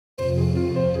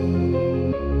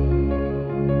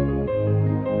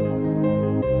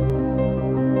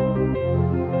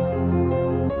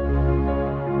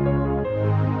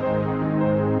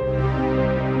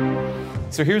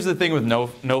So here's the thing with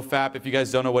no-fap. If you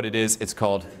guys don't know what it is, it's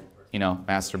called,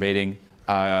 masturbating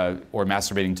or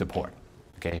masturbating to porn.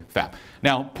 Okay, fap.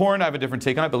 Now, porn, I have a different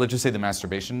take on it, but let's just say the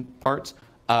masturbation part.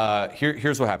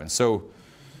 Here's what happens. So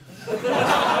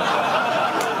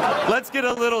let's get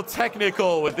a little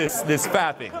technical with this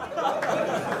fapping.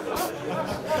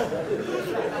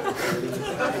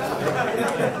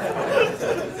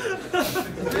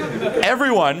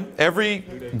 Every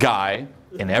guy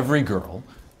and every girl,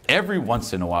 every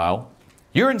once in a while,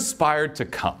 you're inspired to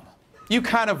come. You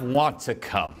kind of want to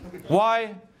come.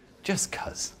 Why? Just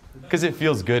 'cause. Because it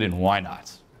feels good, and why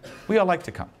not? We all like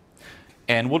to come.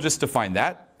 And we'll just define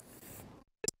that.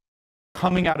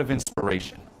 Coming out of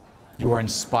inspiration. You are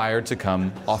inspired to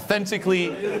come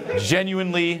authentically,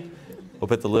 genuinely. We'll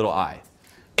put the little I.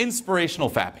 Inspirational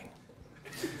fapping.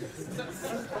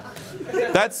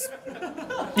 That's,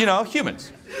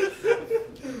 humans.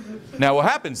 Now what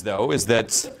happens though is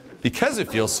that because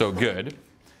it feels so good,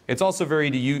 it's also very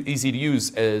easy to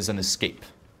use as an escape.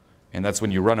 And that's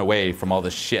when you run away from all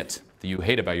the shit that you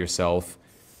hate about yourself,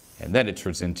 and then it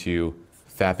turns into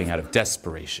fapping out of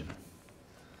desperation.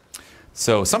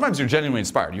 So sometimes you're genuinely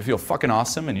inspired. You feel fucking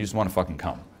awesome and you just want to fucking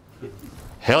come.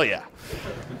 Hell yeah.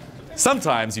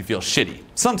 Sometimes you feel shitty.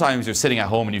 Sometimes you're sitting at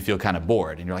home and you feel kind of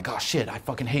bored and you're like, oh shit, I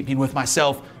fucking hate being with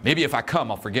myself. Maybe if I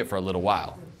come, I'll forget for a little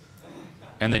while.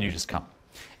 And then you just come.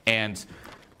 And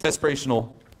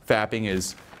desperational fapping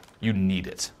is you need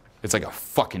it. It's like a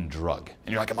fucking drug.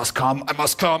 And you're like, I must come, I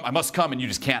must come, I must come, and you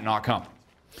just can't not come.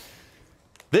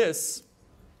 This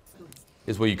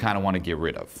is what you kind of want to get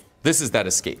rid of. This is that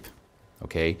escape.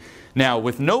 Okay? Now,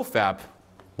 with no fap,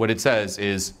 what it says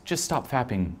is just stop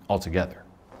fapping altogether.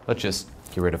 Let's just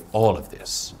get rid of all of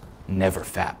this. Never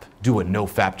fap. Do a no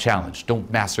fap challenge.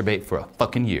 Don't masturbate for a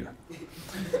fucking year.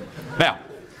 Now,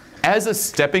 as a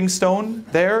stepping stone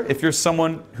there, if you're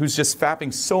someone who's just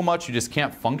fapping so much you just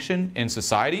can't function in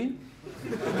society,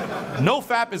 no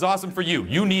fap is awesome for you.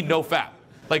 You need no fap.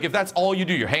 Like if that's all you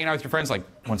do, you're hanging out with your friends, like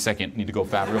 1 second, need to go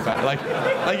fap real fast.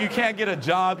 Like you can't get a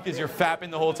job because you're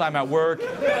fapping the whole time at work.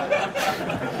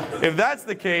 If that's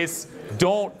the case,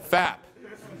 don't fap.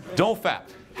 Don't fap.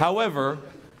 However,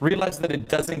 realize that it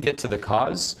doesn't get to the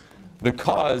cause. The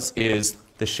cause is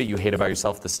the shit you hate about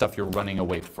yourself, the stuff you're running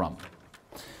away from.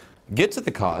 Get to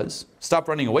the cause, stop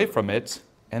running away from it,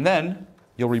 and then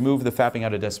you'll remove the fapping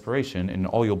out of desperation, and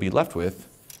all you'll be left with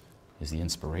is the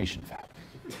inspiration fap.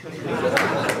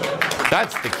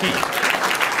 That's the key,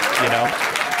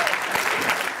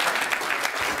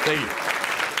 Thank you.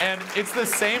 And it's the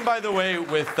same, by the way,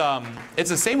 with it's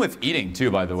the same with eating too,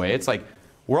 by the way. It's like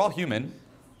we're all human.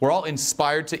 We're all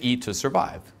inspired to eat to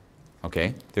survive.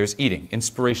 Okay? There's eating,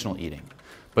 inspirational eating.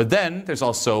 But then there's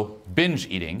also binge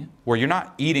eating, where you're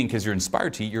not eating because you're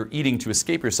inspired to eat, you're eating to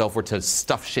escape yourself or to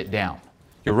stuff shit down.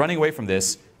 You're running away from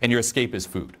this, and your escape is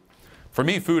food. For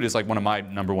me, food is like one of my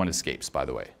 #1 escapes, by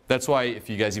the way. That's why if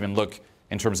you guys even look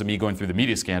in terms of me going through the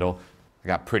media scandal, I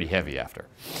got pretty heavy after.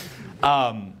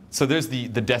 So there's the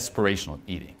desperational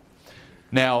eating.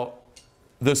 Now,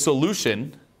 the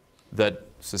solution that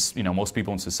most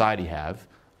people in society have,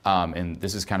 and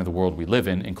this is kind of the world we live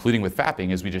in, including with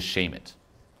fapping, is we just shame it.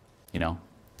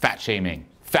 Fat shaming,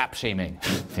 fap shaming,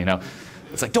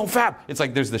 It's like, don't fap. It's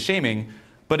like there's the shaming,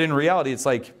 but in reality, it's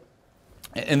like,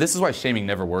 and this is why shaming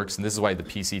never works, and this is why the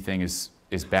PC thing is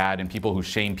bad, and people who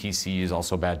shame PC is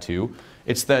also bad too.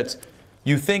 It's that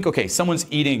you think, okay, someone's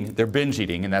eating, they're binge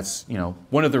eating, and that's,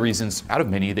 one of the reasons out of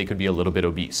many they could be a little bit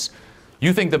obese.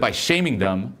 You think that by shaming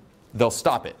them, they'll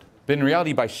stop it. But in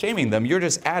reality, by shaming them, you're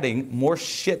just adding more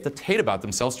shit that they hate about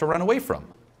themselves to run away from.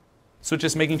 So it's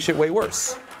just making shit way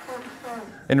worse.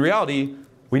 In reality,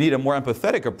 we need a more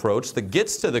empathetic approach that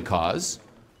gets to the cause,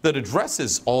 that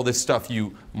addresses all this stuff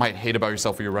you might hate about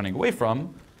yourself or you're running away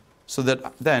from, so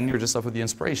that then you're just left with the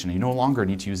inspiration. You no longer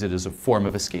need to use it as a form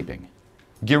of escaping.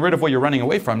 Get rid of what you're running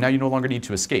away from, now you no longer need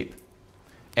to escape.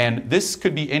 And this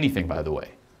could be anything, by the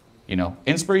way.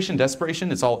 Inspiration,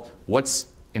 desperation, it's all what's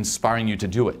inspiring you to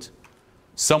do it.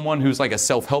 Someone who's like a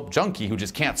self-help junkie who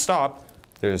just can't stop,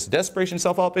 there's desperation,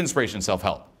 self-help, inspiration,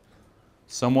 self-help.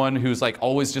 Someone who's like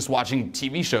always just watching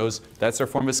TV shows, that's their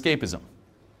form of escapism.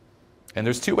 And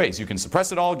there's two ways. You can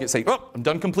suppress it all, say, oh, I'm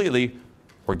done completely,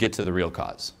 or get to the real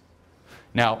cause.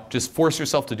 Now, just force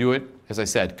yourself to do it, as I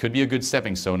said, could be a good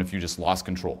stepping stone if you just lost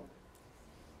control.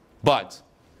 But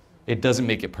it doesn't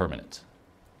make it permanent.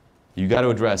 You got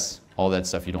to address all that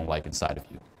stuff you don't like inside of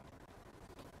you.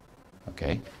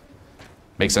 Okay?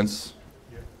 Make sense?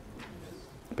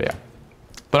 But yeah.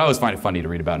 But I always find it funny to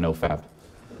read about no fap.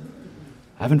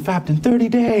 I haven't fapped in 30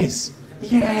 days.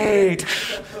 Yay!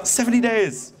 70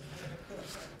 days.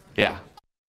 Yeah.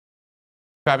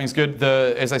 Fapping's good.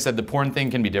 As I said, the porn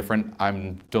thing can be different.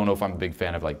 Don't know if I'm a big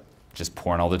fan of like just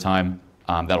porn all the time.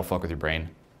 That'll fuck with your brain.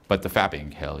 But the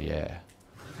fapping, hell yeah.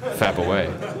 Fap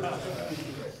away.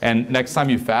 And next time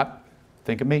you fap,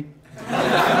 think of me.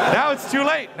 Now it's too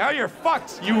late. Now you're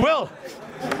fucked. You will.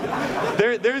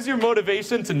 There's your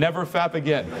motivation to never fap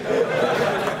again.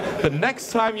 The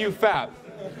next time you fap,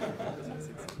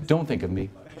 don't think of me.